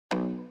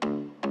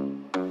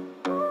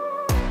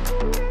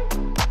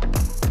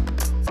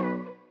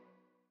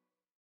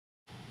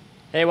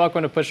Hey,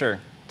 welcome to Pusher.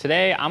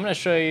 Today I'm going to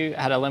show you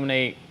how to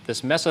eliminate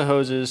this mess of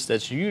hoses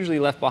that's usually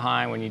left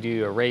behind when you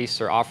do a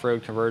race or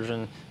off-road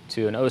conversion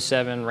to an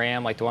 07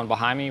 Ram like the one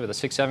behind me with a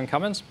 6.7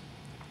 Cummins.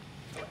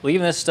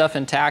 Leaving this stuff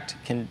intact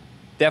can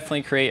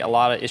definitely create a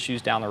lot of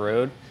issues down the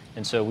road,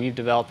 and so we've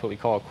developed what we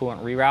call a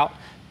coolant reroute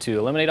to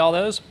eliminate all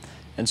those.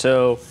 And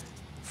so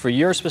for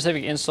your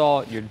specific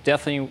install, you're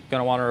definitely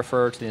going to want to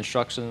refer to the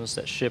instructions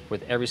that ship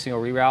with every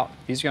single reroute.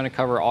 These are going to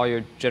cover all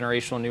your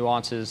generational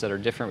nuances that are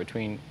different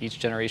between each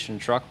generation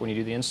truck when you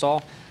do the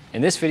install.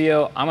 In this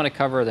video, I'm going to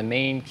cover the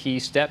main key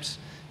steps,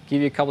 give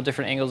you a couple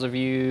different angles of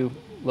view,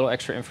 a little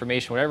extra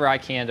information, whatever I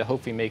can to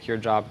hopefully make your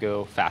job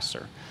go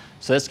faster.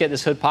 So let's get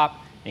this hood pop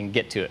and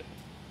get to it.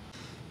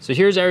 So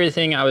here's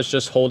everything I was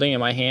just holding in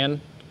my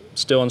hand,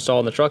 still installed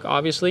in the truck,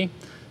 obviously.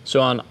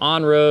 So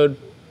on-road,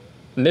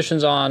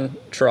 emissions on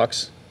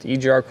trucks, the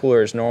EGR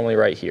cooler is normally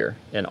right here,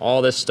 and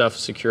all this stuff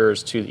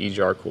secures to the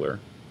EGR cooler.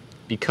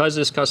 Because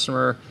this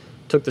customer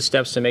took the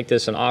steps to make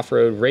this an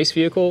off-road race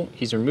vehicle,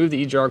 he's removed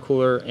the EGR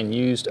cooler and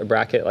used a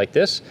bracket like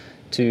this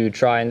to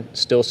try and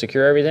still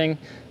secure everything,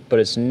 but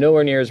it's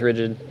nowhere near as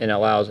rigid and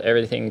allows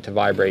everything to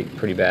vibrate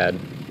pretty bad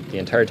the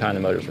entire time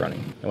the motor's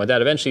running. And what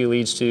that eventually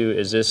leads to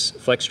is this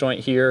flex joint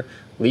here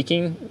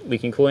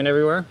leaking cooling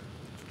everywhere.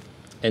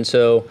 And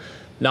so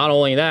not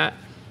only that,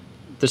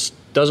 this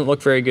doesn't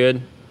look very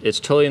good. It's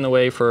totally in the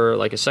way for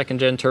like a second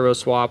gen turbo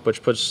swap,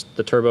 which puts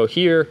the turbo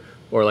here,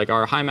 or like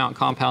our high mount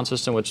compound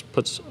system, which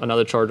puts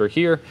another charger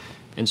here.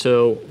 And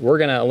so we're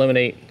gonna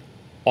eliminate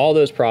all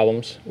those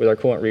problems with our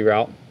coolant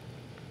reroute.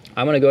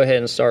 I'm gonna go ahead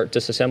and start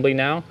disassembly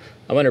now.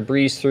 I'm gonna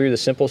breeze through the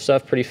simple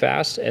stuff pretty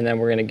fast, and then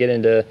we're gonna get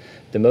into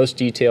the most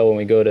detail when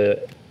we go to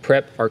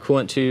prep our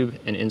coolant tube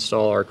and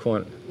install our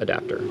coolant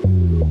adapter.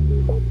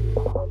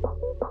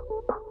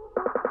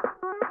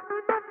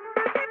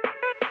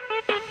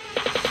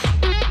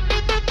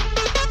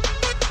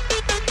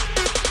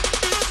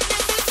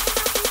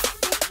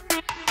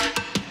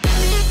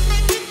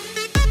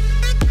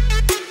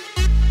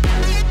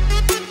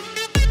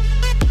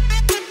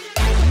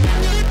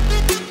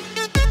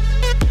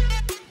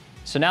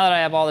 So now that I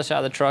have all this out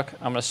of the truck,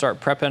 I'm gonna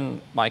start prepping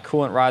my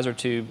coolant riser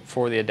tube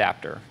for the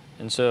adapter.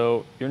 And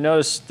so you'll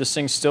notice this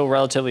thing's still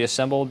relatively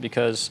assembled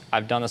because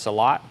I've done this a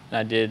lot, and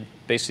I did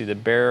basically the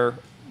bare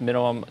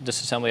minimum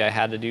disassembly I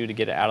had to do to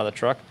get it out of the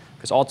truck,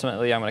 because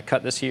ultimately I'm gonna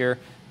cut this here,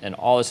 and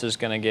all this is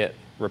gonna get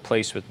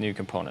replaced with new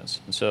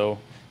components. And so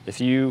if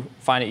you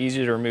find it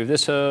easier to remove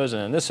this hose,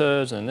 and then this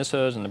hose, and then this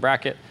hose, and the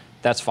bracket,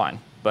 that's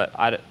fine. But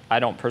I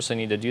don't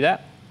personally need to do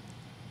that.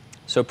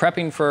 So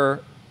prepping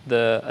for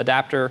the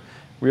adapter,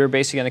 we are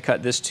basically going to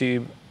cut this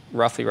tube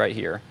roughly right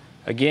here.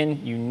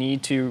 Again, you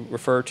need to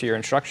refer to your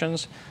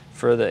instructions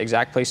for the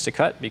exact place to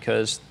cut,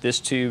 because this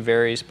tube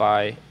varies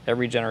by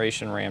every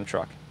generation Ram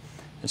truck.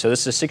 And so this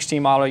is a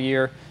 16 model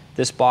year.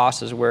 This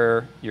boss is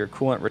where your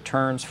coolant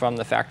returns from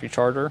the factory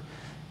charger.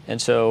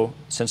 And so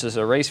since it's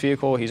a race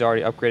vehicle, he's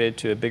already upgraded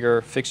to a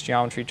bigger fixed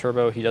geometry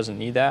turbo. He doesn't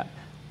need that.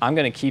 I'm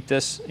going to keep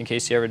this in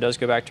case he ever does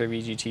go back to a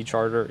VGT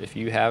charger. If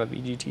you have a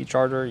VGT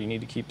charger, you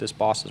need to keep this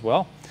boss as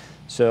well.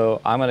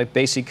 So I'm going to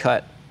basically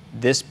cut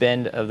this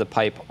bend of the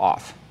pipe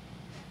off.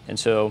 And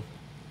so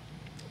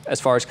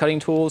as far as cutting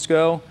tools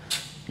go,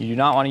 you do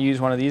not want to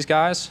use one of these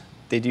guys.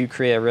 They do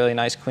create a really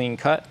nice clean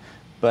cut,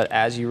 but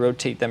as you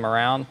rotate them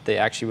around, they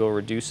actually will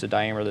reduce the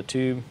diameter of the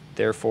tube,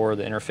 therefore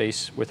the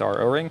interface with our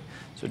O-ring.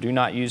 So do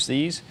not use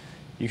these.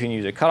 You can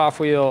use a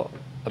cutoff wheel,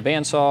 a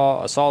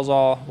bandsaw, a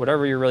sawzall,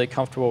 whatever you're really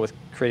comfortable with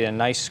creating a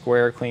nice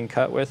square clean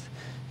cut with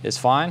is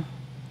fine.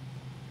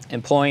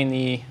 Employing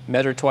the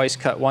measure twice,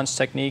 cut once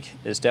technique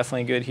is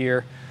definitely good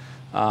here.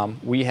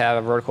 We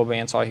have a vertical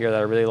bandsaw here that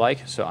I really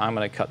like, so I'm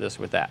going to cut this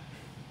with that.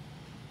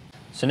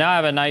 So now I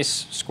have a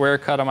nice square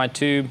cut on my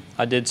tube.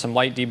 I did some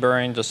light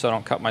deburring just so I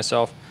don't cut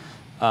myself.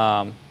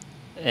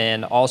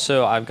 And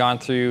also I've gone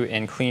through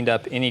and cleaned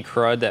up any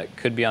crud that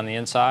could be on the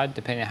inside,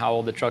 depending on how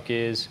old the truck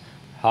is,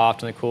 how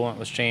often the coolant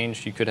was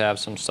changed. You could have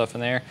some stuff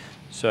in there.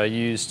 So I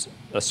used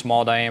a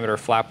small diameter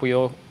flap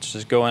wheel to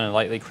just go in and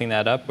lightly clean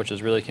that up, which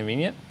is really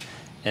convenient.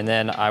 And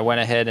then I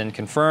went ahead and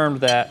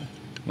confirmed that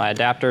my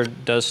adapter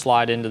does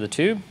slide into the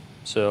tube,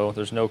 so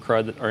there's no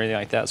crud or anything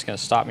like that that's going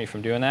to stop me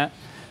from doing that.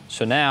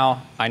 So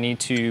now I need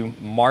to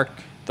mark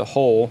the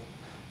hole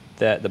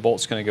that the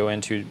bolt's going to go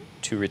into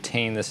to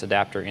retain this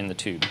adapter in the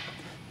tube.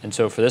 And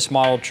so for this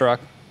model truck,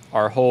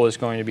 our hole is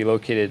going to be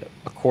located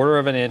 1/4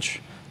 of an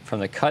inch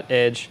from the cut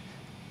edge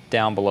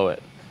down below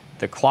it.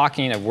 The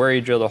clocking of where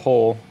you drill the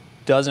hole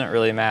doesn't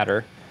really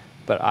matter,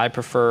 but I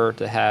prefer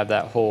to have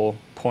that hole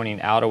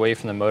pointing out away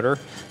from the motor.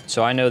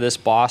 So I know this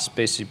boss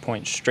basically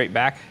points straight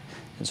back.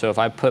 And so if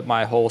I put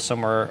my hole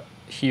somewhere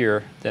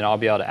here, then I'll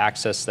be able to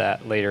access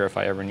that later if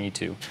I ever need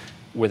to,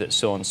 with it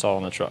still installed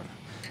in the truck.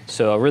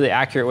 So a really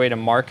accurate way to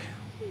mark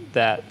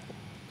that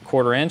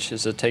 1/4 inch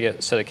is to take a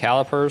set of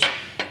calipers,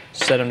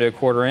 set them to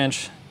 1/4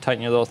 inch,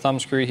 tighten your little thumb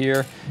screw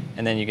here,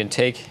 and then you can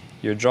take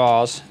your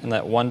jaws and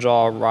let one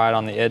jaw ride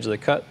on the edge of the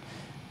cut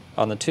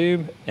on the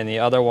tube, and the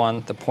other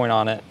one, the point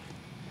on it,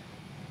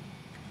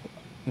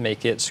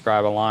 make it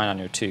scribe a line on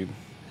your tube.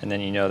 and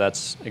then you know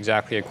that's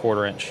exactly a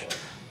 1/4 inch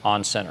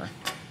on center.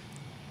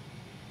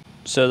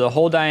 So the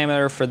hole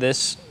diameter for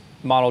this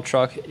model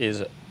truck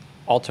is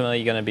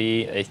ultimately going to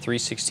be a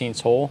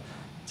 3/16 hole.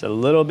 It's a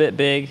little bit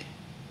big,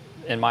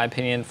 in my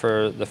opinion,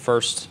 for the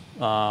first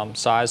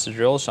size to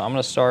drill. So I'm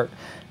going to start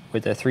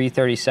with a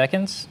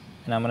 3/32,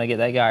 and I'm going to get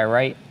that guy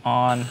right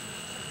on the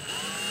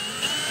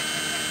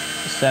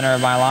center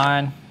of my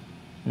line.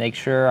 Make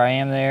sure I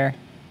am there,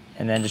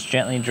 and then just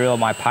gently drill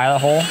my pilot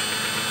hole.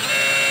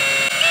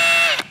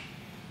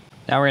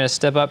 Now we're going to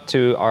step up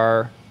to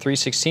our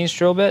 3/16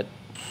 drill bit.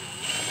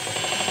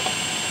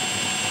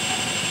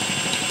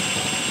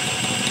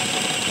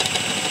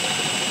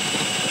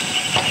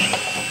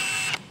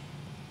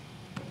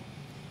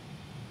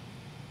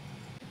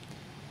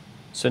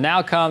 So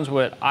now comes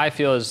what I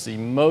feel is the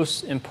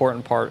most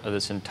important part of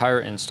this entire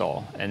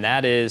install, and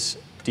that is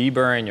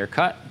deburring your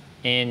cut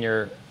and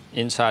your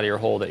inside of your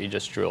hole that you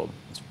just drilled.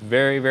 It's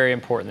very, very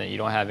important that you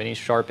don't have any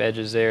sharp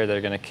edges there that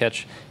are going to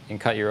catch and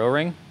cut your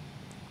O-ring.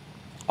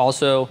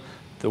 Also,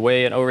 the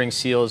way an O-ring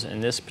seals in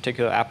this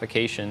particular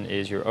application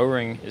is your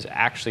O-ring is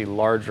actually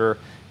larger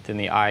than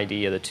the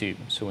ID of the tube.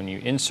 So when you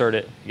insert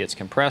it, it gets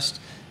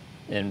compressed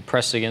and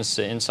pressed against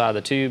the inside of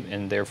the tube,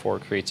 and therefore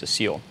creates a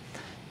seal.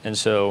 And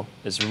so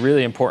it's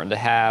really important to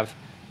have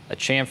a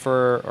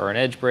chamfer or an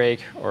edge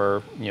brake,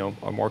 or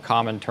a more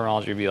common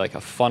terminology would be like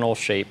a funnel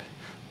shape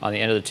on the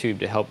end of the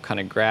tube to help kind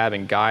of grab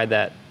and guide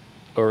that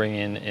O-ring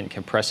in and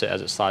compress it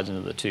as it slides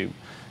into the tube.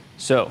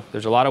 So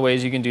there's a lot of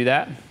ways you can do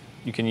that.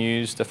 You can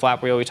use the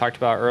flap wheel we talked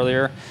about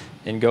earlier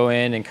and go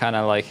in and kind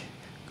of like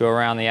go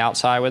around the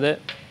outside with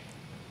it.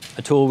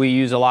 A tool we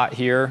use a lot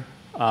here,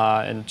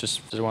 and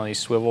just is one of these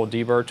swivel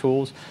deburr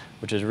tools,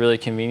 which is really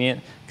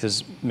convenient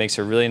because it makes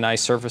a really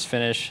nice surface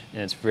finish,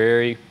 and it's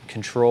very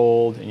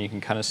controlled, and you can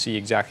kind of see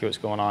exactly what's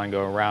going on and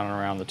go around and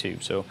around the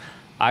tube. So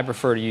I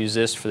prefer to use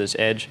this for this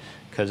edge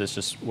because it's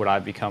just what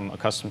I've become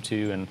accustomed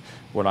to and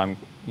what I'm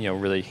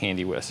really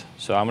handy with.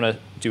 So I'm going to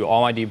do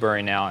all my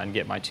deburring now and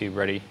get my tube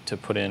ready to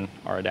put in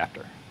our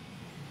adapter.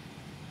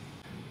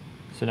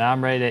 So now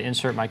I'm ready to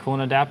insert my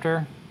coolant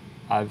adapter.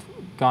 I've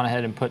gone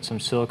ahead and put some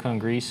silicone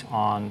grease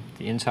on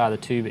the inside of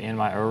the tube and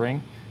my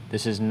O-ring.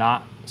 This is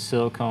not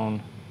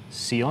silicone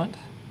sealant.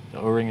 The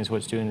O-ring is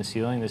what's doing the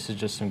sealing. This is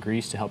just some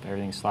grease to help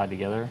everything slide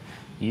together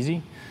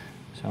easy.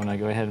 So I'm going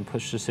to go ahead and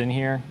push this in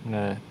here. I'm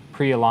going to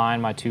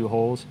pre-align my 2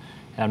 holes,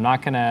 and I'm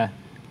not going to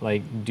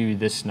do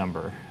this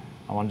number.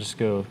 I want to just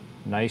go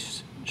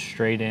nice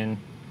straight in,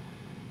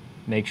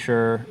 make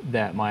sure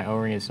that my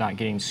O-ring is not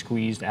getting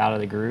squeezed out of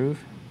the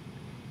groove.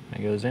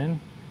 It goes in,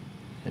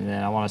 and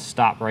then I want to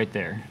stop right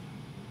there.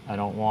 I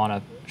don't want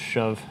to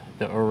shove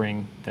the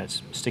O-ring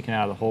that's sticking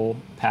out of the hole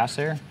past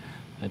there.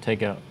 I'm going to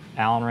take a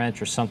Allen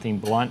wrench or something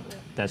blunt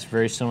that's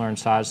very similar in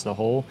size to the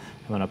hole.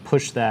 I'm going to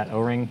push that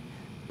O-ring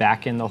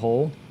back in the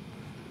hole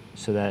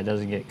so that it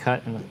doesn't get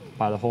cut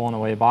by the hole on the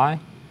way by.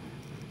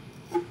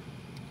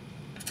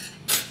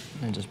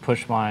 And just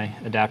push my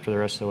adapter the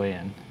rest of the way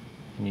in.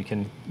 And you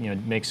can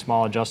make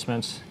small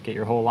adjustments, get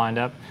your hole lined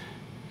up,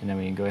 and then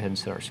we can go ahead and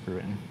set our screw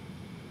in.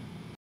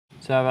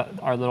 So I have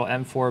our little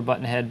M4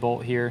 button head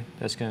bolt here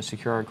that's going to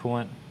secure our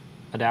coolant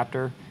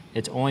adapter.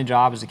 Its only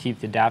job is to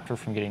keep the adapter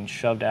from getting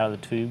shoved out of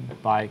the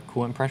tube by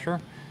coolant pressure.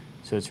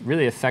 So it's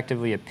really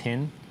effectively a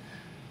pin.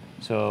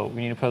 So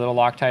we need to put a little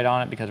Loctite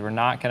on it because we're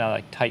not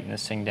going to tighten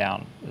this thing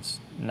down. It's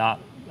not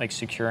like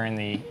securing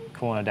the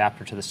coolant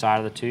adapter to the side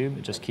of the tube.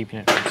 It's just keeping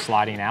it from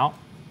sliding out.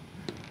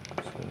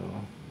 So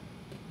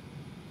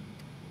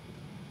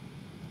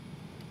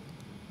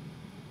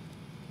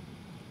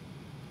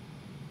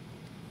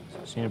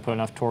just need to put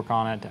enough torque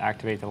on it to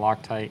activate the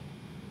Loctite.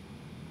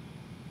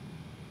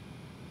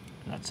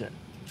 And that's it.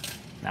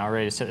 Now we're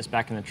ready to set this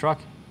back in the truck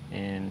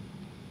and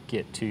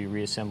get to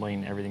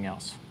reassembling everything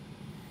else.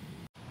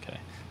 Okay,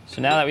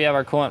 so now that we have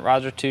our coolant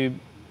riser tube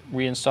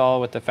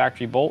reinstalled with the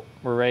factory bolt,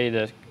 we're ready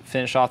to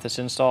finish off this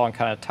install and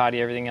kind of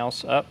tidy everything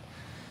else up.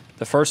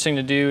 The first thing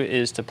to do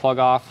is to plug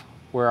off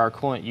where our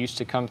coolant used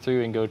to come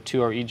through and go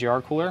to our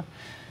EGR cooler.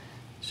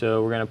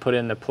 So we're going to put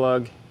in the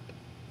plug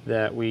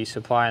that we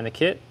supply in the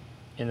kit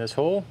in this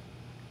hole.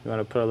 We want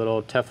to put a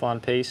little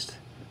Teflon paste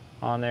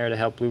on there to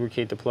help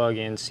lubricate the plug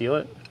and seal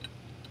it,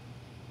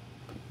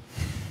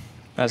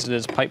 as it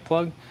is pipe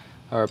plug,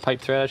 or pipe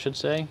thread I should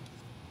say.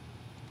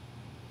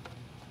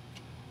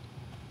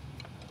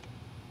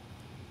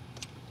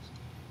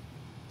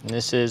 And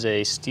this is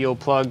a steel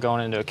plug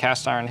going into a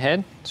cast iron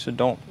head, so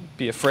don't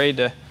be afraid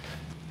to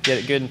get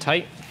it good and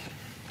tight.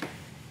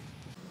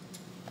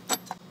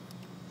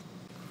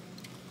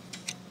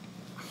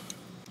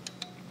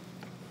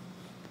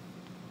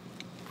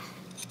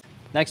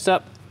 Next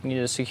up, we need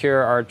to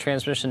secure our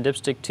transmission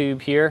dipstick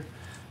tube here.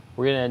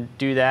 We're going to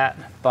do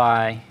that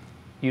by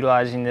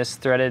utilizing this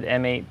threaded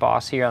M8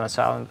 boss here on the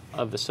side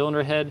of the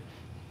cylinder head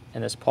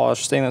and this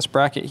polished stainless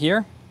bracket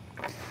here.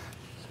 So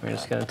we're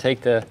just going to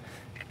take the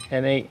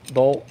M8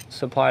 bolt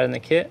supplied in the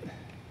kit, and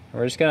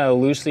we're just going to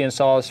loosely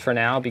install this for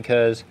now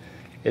because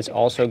it's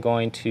also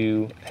going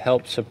to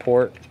help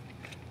support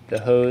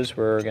the hose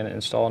we're going to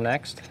install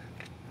next.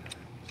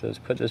 So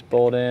just put this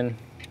bolt in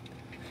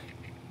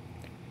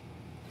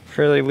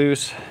fairly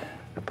loose,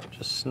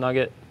 just snug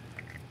it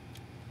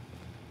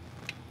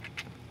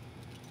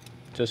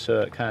just so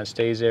it kind of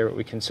stays there, but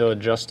we can still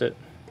adjust it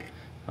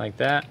like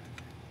that.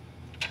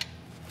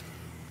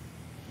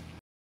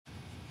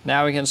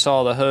 Now we can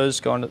install the hose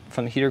going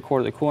from the heater core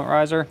to the coolant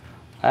riser.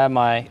 I have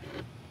my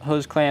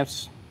hose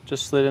clamps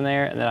just slid in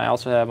there, and then I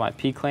also have my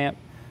P-clamp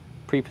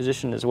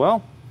pre-positioned as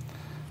well.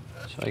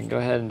 So I can go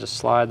ahead and just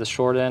slide the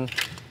short end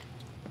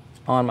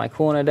on my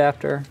coolant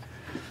adapter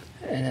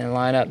and then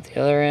line up the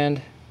other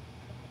end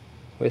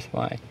with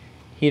my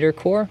heater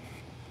core.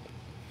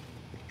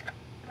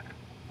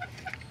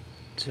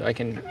 So I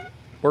can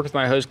work with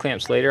my hose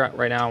clamps later.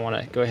 Right now I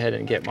want to go ahead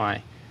and get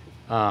my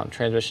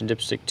transmission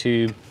dipstick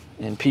tube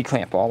and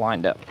P-clamp all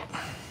lined up.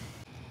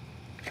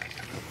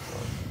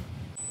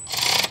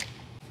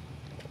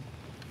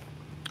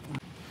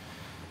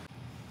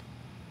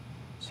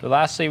 So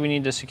lastly, we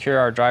need to secure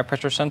our dry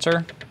pressure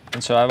sensor.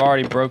 And so I've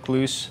already broke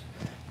loose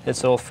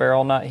this little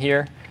ferrule nut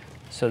here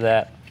so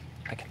that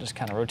I can just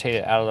kind of rotate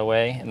it out of the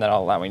way, and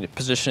that'll allow me to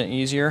position it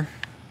easier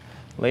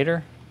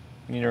later.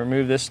 We need to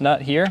remove this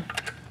nut here.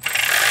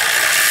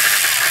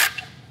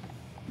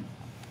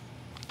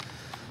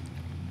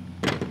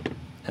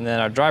 And then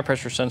our dry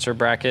pressure sensor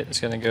bracket is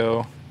going to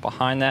go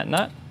behind that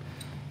nut.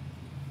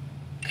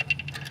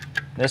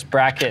 This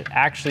bracket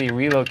actually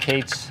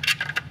relocates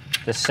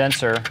the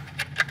sensor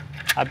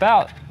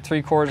about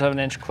 3/4 of an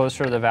inch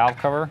closer to the valve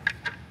cover,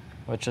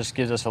 which just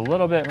gives us a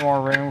little bit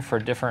more room for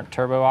different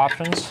turbo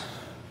options.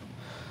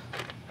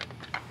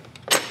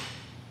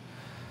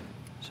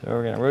 So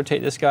we're going to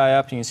rotate this guy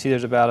up. You can see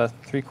there's about a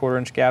 3/4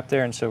 inch gap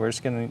there, and so we're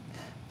just going to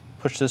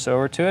push this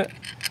over to it.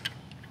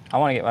 I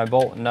want to get my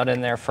bolt and nut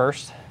in there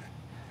first.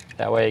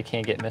 That way it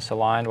can't get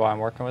misaligned while I'm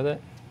working with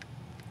it.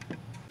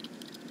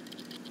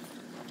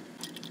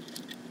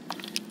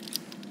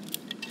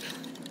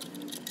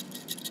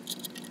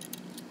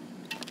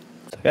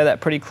 So I got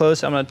that pretty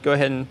close. I'm going to go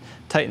ahead and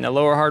tighten the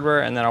lower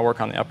hardware, and then I'll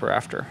work on the upper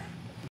after.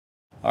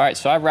 All right,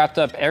 so I've wrapped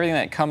up everything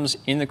that comes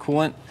in the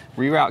coolant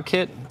reroute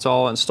kit. It's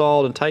all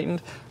installed and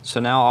tightened. So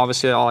now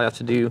obviously all I have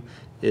to do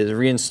is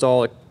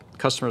reinstall a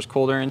customer's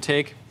cold air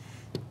intake,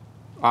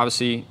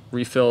 obviously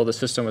refill the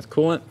system with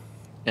coolant,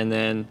 and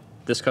then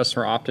this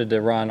customer opted to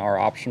run our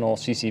optional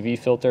CCV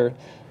filter,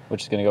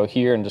 which is going to go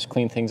here and just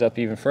clean things up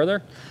even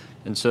further.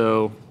 And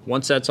so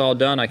once that's all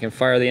done, I can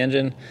fire the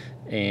engine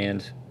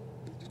and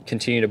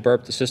continue to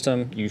burp the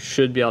system. You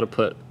should be able to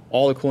put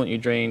all the coolant you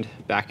drained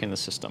back in the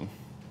system.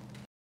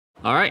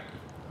 All right,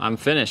 I'm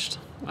finished.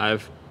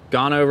 I've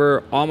gone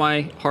over all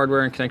my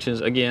hardware and connections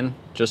again,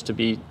 just to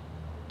be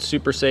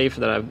super safe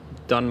that I've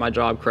done my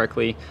job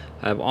correctly.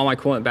 I have all my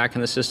coolant back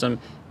in the system.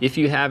 If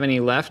you have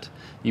any left,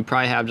 you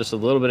probably have just a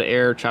little bit of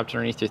air trapped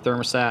underneath your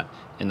thermostat,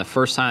 and the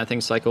first time that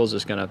thing cycles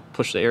is going to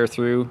push the air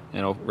through and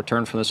it'll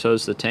return from this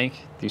hose to the tank.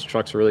 These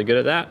trucks are really good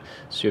at that,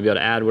 so you'll be able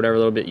to add whatever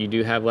little bit you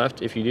do have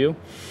left if you do.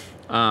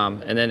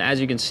 And then as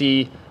you can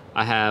see,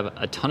 I have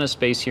a ton of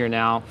space here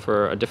now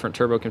for a different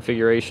turbo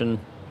configuration.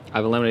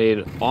 I've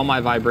eliminated all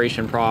my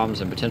vibration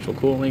problems and potential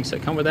coolant leaks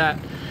that come with that.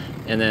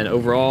 And then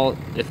overall,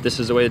 if this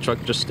is the way the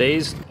truck just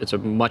stays, it's a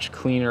much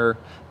cleaner,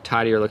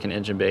 tidier looking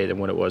engine bay than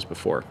what it was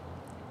before.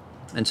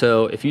 And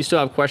so if you still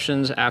have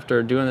questions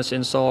after doing this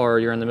install, or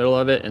you're in the middle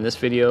of it and this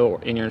video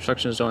or in your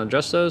instructions don't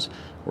address those,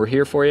 we're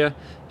here for you.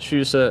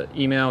 Shoot us an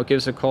email, give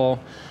us a call,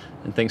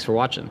 and thanks for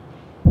watching.